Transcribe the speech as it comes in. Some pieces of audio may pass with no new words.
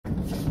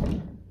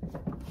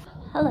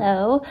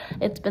Hello,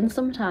 it's been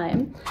some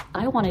time.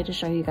 I wanted to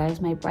show you guys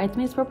my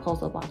bridesmaids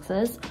proposal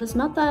boxes. It's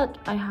not that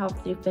I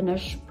have the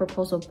finished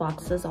proposal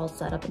boxes all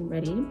set up and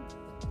ready.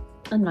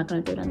 I'm not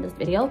gonna do it in this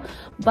video,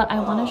 but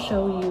I want to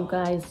show you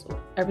guys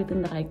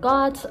everything that I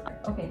got.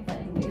 Okay, but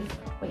anyways,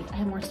 wait, I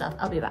have more stuff.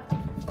 I'll be back.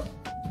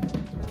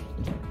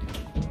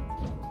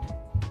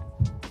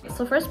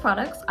 So first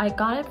products, I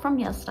got it from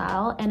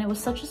Yesstyle, and it was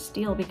such a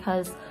steal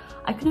because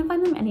I couldn't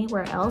find them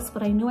anywhere else,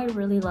 but I knew I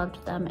really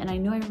loved them and I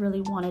knew I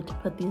really wanted to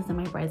put these in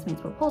my bridesmaids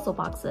proposal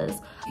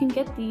boxes. You can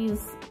get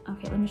these,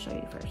 okay, let me show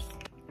you first.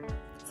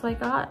 So I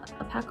got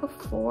a pack of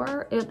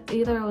 4,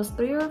 either it was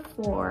 3 or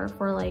 4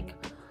 for like,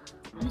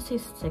 I want to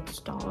say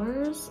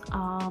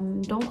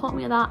 $6. Don't quote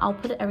me on that. I'll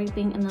put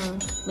everything in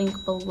the link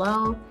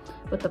below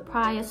with the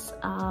price,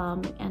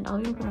 and I'll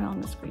even put it on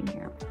the screen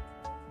here.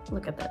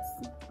 Look at this.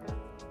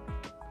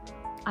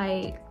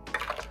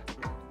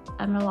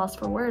 I'm at a loss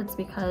for words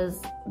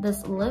because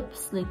this lip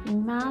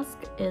sleeping mask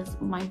is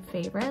my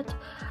favorite.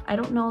 I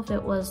don't know if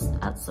it was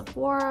at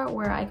Sephora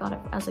where I got it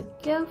as a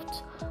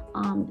gift,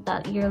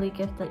 that yearly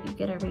gift that you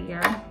get every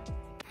year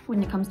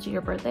when it comes to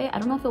your birthday. I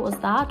don't know if it was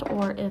that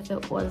or if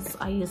it was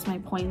I used my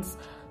points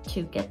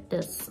to get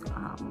this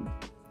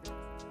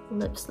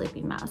lip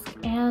sleeping mask.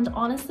 And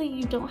honestly,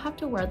 you don't have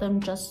to wear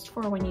them just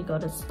for when you go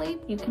to sleep.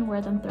 You can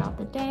wear them throughout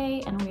the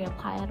day and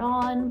reapply it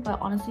on, but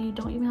honestly you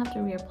don't even have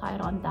to reapply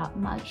it on that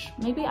much,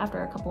 maybe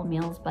after a couple of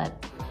meals,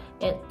 but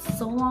it's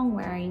so long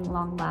wearing,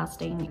 long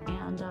lasting,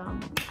 and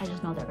I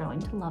just know they're going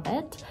to love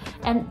it.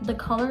 And the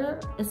color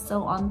is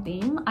so on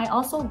theme. I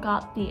also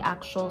got the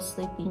actual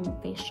sleeping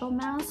facial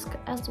mask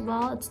as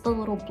well. It's the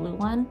little blue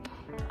one,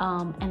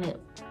 and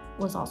it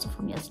was also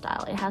from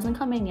Yesstyle. It hasn't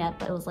come in yet,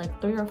 but it was like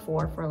 3 or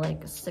 4 for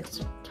like $6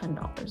 to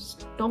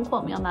 $10. Don't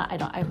quote me on that.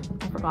 I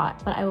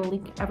forgot, but I will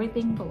link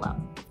everything below.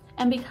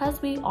 And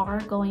because we are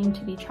going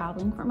to be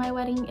traveling for my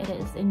wedding, it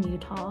is in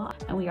Utah,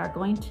 and we are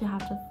going to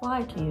have to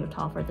fly to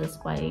Utah for this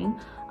wedding.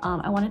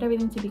 I wanted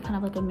everything to be kind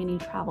of like a mini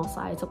travel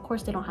size. Of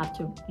course, they don't have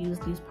to use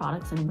these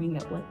products and bring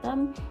it with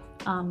them,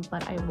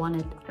 but I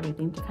wanted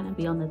everything to kind of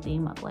be on the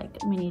theme of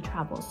like mini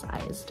travel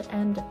sized.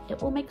 And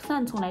it will make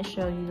sense when I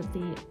show you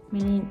the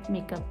mini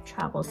makeup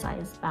travel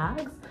size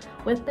bags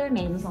with their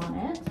names on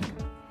it.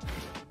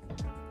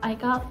 I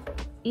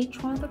got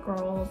each one of the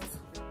girls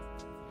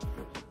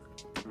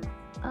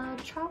a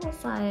travel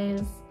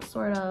size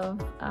sort of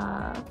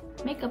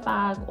makeup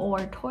bag or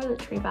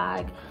toiletry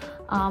bag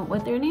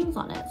with their names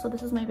on it. So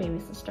this is my baby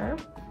sister,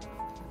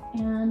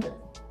 and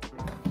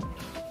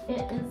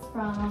it is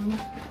from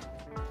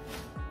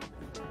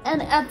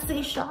an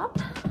Etsy shop.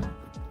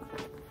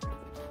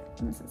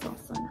 And this is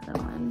also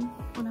another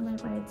one of my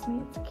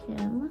bridesmaids,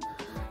 Kim.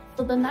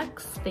 So the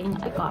next thing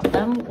I got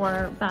them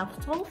were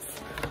bath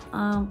salts.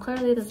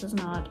 Clearly this is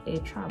not a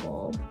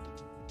travel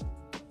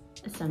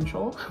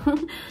essential,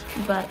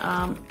 but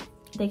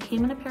they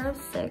came in a pair of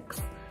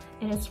 6.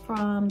 It is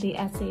from the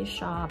Etsy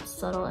shop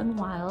Subtle and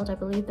Wild. I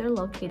believe they're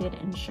located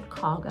in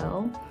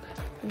Chicago.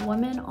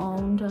 Women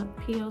owned,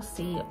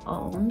 POC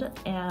owned,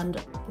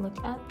 and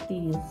look at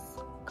these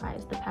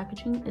guys. The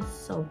packaging is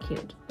so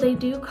cute. They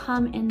do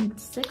come in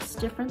 6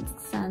 different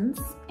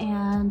scents,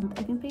 and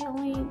I think they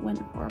only went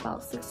for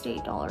about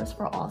 $68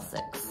 for all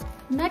 6.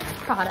 Next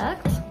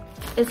product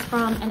is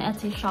from an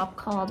Etsy shop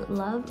called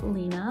Love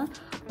Lena.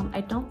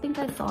 I don't think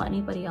I saw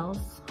anybody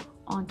else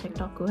on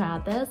TikTok who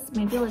had this,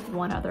 maybe like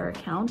one other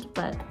account,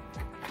 but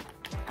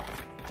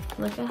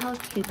look at how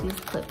cute these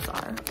clips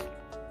are.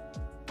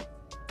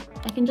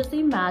 I can just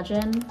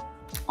imagine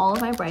all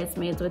of my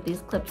bridesmaids with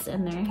these clips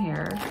in their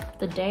hair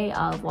the day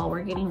of while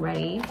we're getting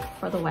ready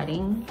for the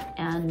wedding,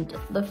 and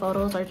the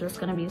photos are just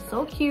gonna be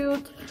so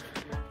cute,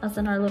 us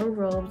in our little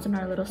robes and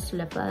our little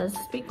slippers.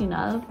 Speaking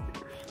of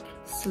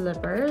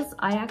slippers,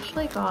 I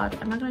actually got,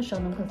 I'm not going to show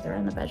them because they're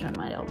in the bedroom.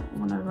 I don't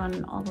want to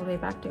run all the way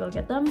back to go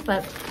get them,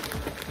 but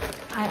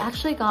I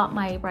actually got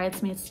my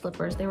bridesmaid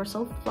slippers. They were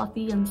so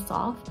fluffy and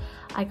soft.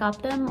 I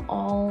got them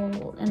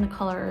all in the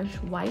color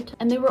white,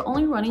 and they were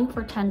only running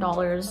for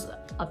 $10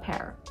 a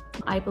pair.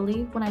 I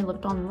believe when I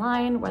looked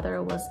online, whether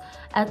it was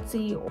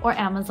Etsy or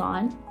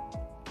Amazon,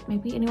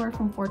 maybe anywhere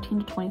from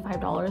 $14 to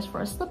 $25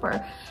 for a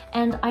slipper.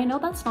 And I know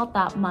that's not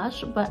that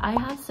much, but I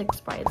have 6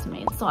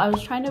 bridesmaids, so I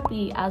was trying to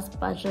be as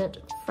budget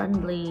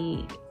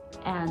friendly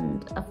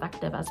and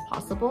effective as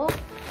possible.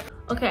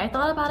 Okay, I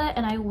thought about it,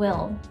 and I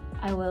will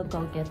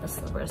go get the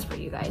slippers for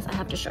you guys. I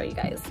have to show you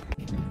guys.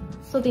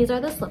 So these are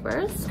the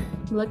slippers.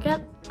 Look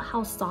at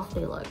how soft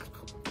they look.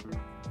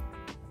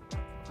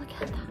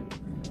 Look at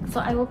that. So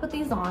I will put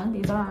these on.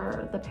 These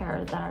are the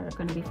pair that are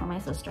going to be for my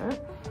sister.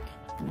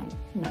 And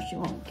I know she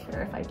won't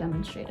care if I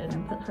demonstrated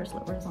and put her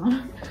slippers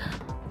on.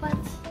 But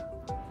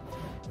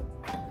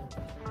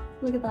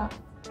look at that.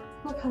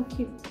 Look how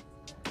cute.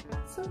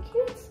 So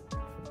cute.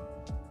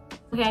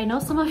 Okay, I know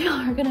some of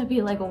y'all are gonna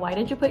be like, why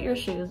did you put your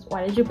shoes?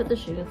 Why did you put the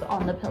shoes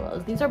on the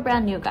pillows? These are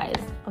brand new,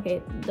 guys.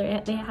 Okay,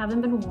 they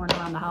haven't been worn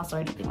around the house or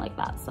anything like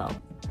that, so.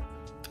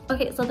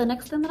 Okay, so the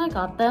next thing that I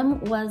got them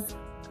was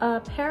a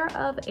pair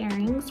of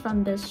earrings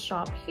from this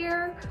shop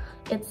here.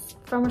 It's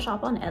from a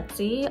shop on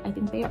Etsy. I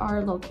think they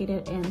are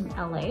located in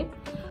LA.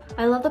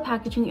 I love the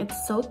packaging.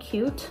 It's so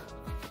cute.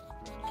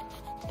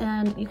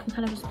 And you can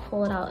kind of just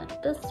pull it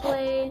out this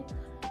way.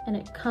 And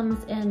it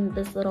comes in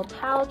this little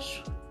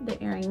pouch.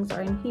 The earrings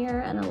are in here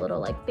and a little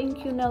like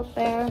thank you note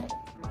there.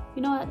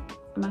 You know what?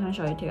 I'm not gonna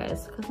show it to you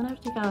guys because then I have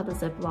to take out the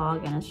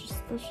Ziploc and that's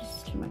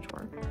just too much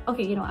work.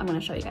 Okay, you know what? I'm gonna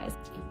show you guys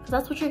because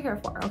that's what you're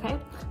here for, okay?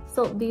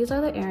 So these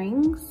are the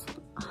earrings.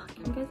 Oh,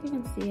 can you guys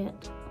even see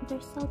it? They're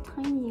so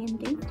tiny and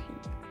dainty.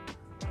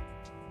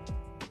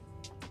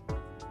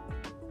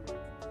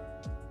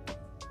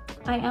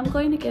 I am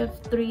going to give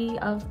 3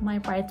 of my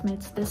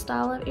bridesmaids this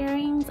style of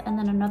earrings and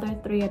then another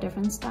 3 a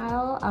different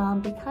style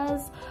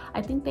because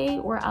I think they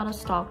were out of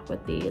stock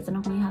with these and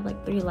only had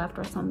like 3 left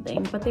or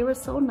something, but they were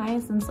so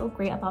nice and so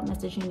great about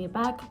messaging me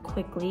back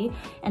quickly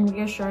and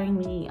reassuring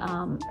me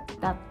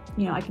that,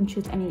 you know, I can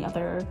choose any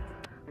other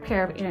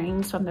pair of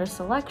earrings from their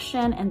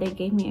selection, and they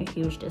gave me a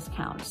huge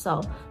discount,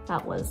 so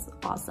that was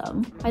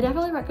awesome. I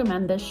definitely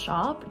recommend this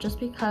shop just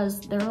because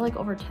there were like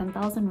over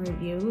 10,000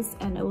 reviews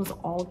and it was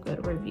all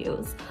good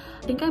reviews.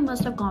 I think I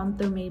must have gone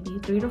through maybe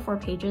 3 to 4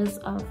 pages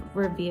of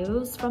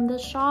reviews from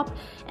this shop,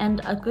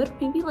 and a good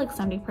maybe like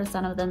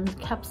 70% of them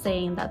kept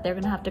saying that they're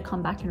gonna have to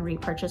come back and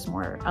repurchase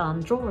more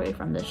jewelry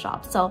from this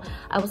shop. So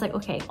I was like,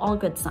 okay, all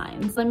good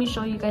signs. Let me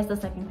show you guys the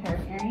second pair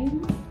of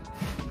earrings.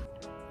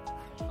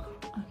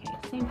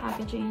 Same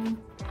packaging.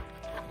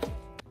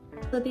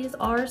 So these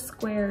are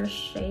square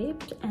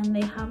shaped and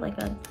they have like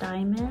a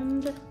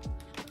diamond.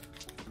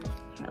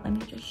 Here, let me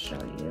just show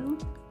you.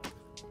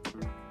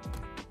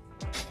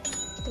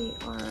 They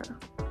are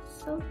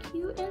so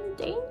cute and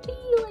dainty,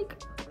 like,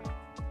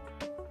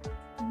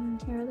 and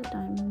here are the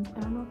diamonds. I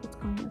don't know if it's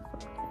going to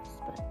focus,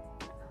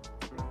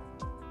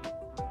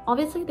 but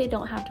obviously they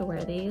don't have to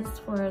wear these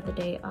for the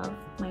day of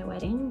my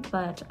wedding,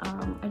 but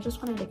I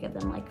just wanted to give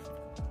them like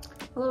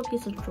a little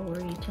piece of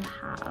jewelry to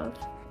have.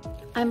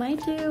 I might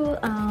do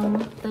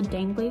the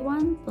dangly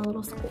one, the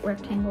little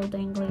rectangle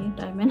dangly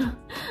diamond.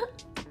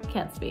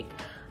 Can't speak.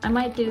 I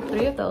might do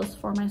 3 of those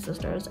for my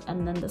sisters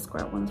and then the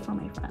square ones for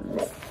my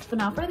friends. So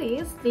now for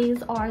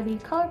these are the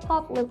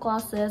ColourPop lip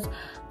glosses.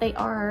 They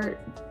are,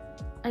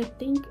 I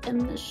think,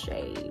 in the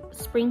shade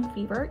Spring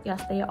Fever.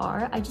 Yes, they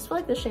are. I just feel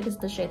like this shade is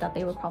the shade that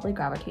they would probably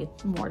gravitate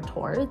more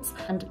towards.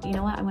 And you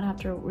know what? I'm gonna have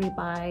to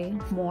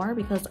rebuy more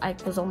because I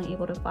was only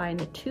able to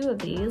find 2 of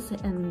these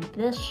in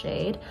this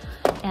shade.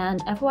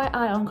 And FYI,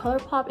 on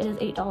ColourPop it is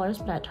 $8,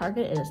 but at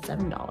Target it is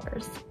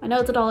 $7. I know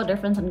it's a $1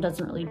 difference and it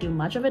doesn't really do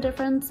much of a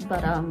difference,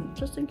 but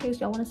just in case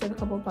y'all want to save a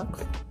couple of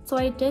bucks. So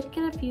I did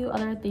get a few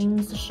other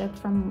things shipped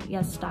from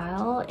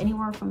Yesstyle,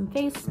 anywhere from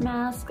face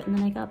mask, and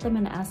then I got them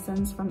in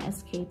Essence from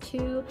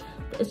SK2.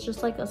 It's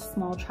just like a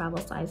small travel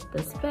size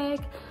this big.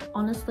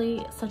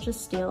 Honestly, such a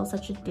steal,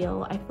 such a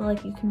deal. I feel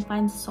like you can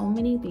find so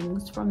many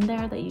things from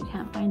there that you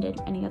can't find at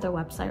any other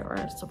website or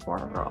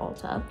Sephora or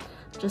Ulta.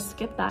 Just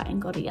skip that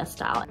and go to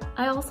Yesstyle.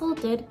 I also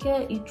did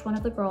get each one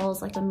of the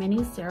girls like a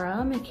mini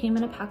serum. It came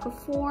in a pack of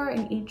 4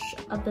 and each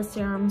of the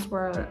serums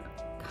were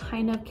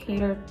kind of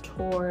catered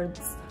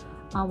towards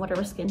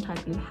whatever skin type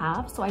you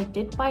have. So I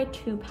did buy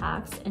 2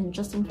 packs, and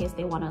just in case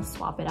they want to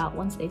swap it out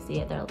once they see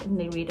it and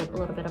they read a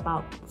little bit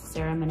about the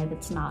serum, and if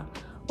it's not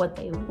what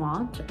they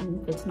want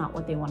and if it's not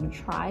what they want to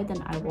try,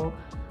 then I will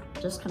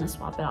just kind of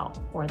swap it out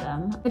for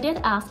them. I did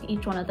ask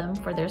each one of them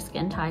for their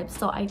skin type,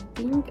 so I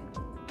think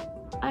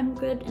I'm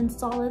good and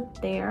solid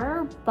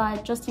there,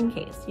 but just in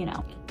case, you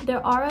know.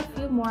 There are a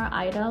few more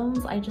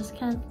items. I just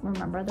can't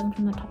remember them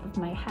from the top of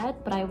my head,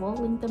 but I will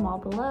link them all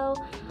below.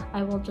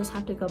 I will just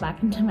have to go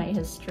back into my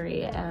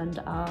history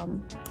and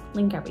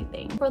link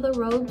everything. For the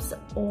robes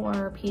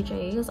or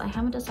PJs, I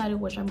haven't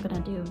decided which I'm gonna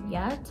do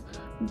yet,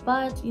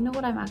 but you know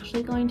what I'm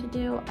actually going to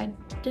do? I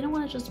didn't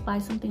want to just buy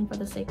something for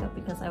the sake of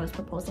because I was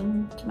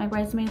proposing to my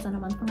bridesmaids in a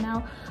month from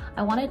now.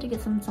 I wanted to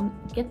get them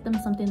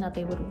something that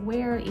they would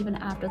wear even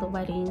after the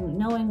wedding,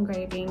 no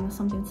engraving,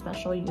 something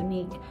special,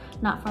 unique,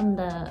 not from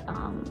the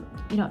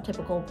you know,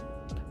 typical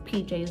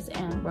PJs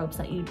and robes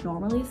that you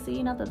normally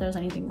see. Not that there's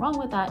anything wrong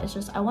with that, it's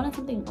just I wanted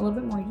something a little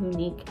bit more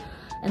unique,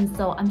 and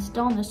so I'm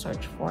still on the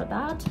search for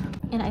that.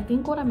 And I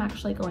think what I'm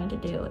actually going to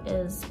do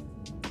is,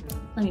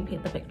 let me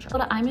paint the picture.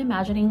 What I'm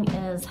imagining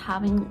is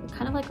having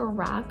kind of like a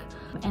rack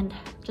and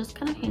just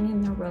kind of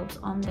hanging their robes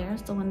on there,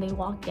 so when they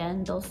walk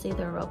in they'll see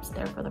their robes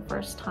there for the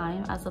first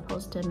time, as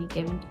opposed to me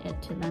giving it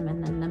to them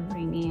and then them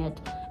bringing it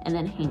and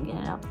then hanging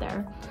it up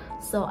there.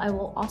 So I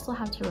will also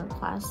have to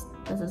request,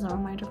 this is a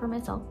reminder for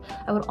myself,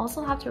 I would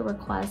also have to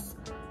request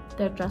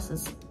their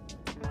dresses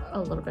a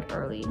little bit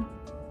early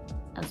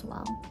as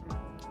well,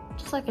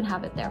 just so I can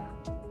have it there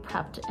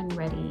prepped and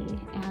ready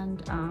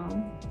and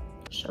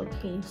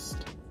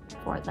showcased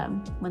for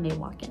them when they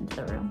walk into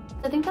the room.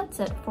 I think that's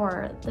it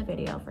for the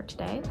video for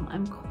today.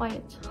 I'm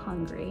quite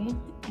hungry,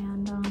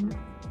 and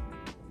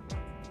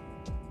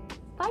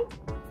bye.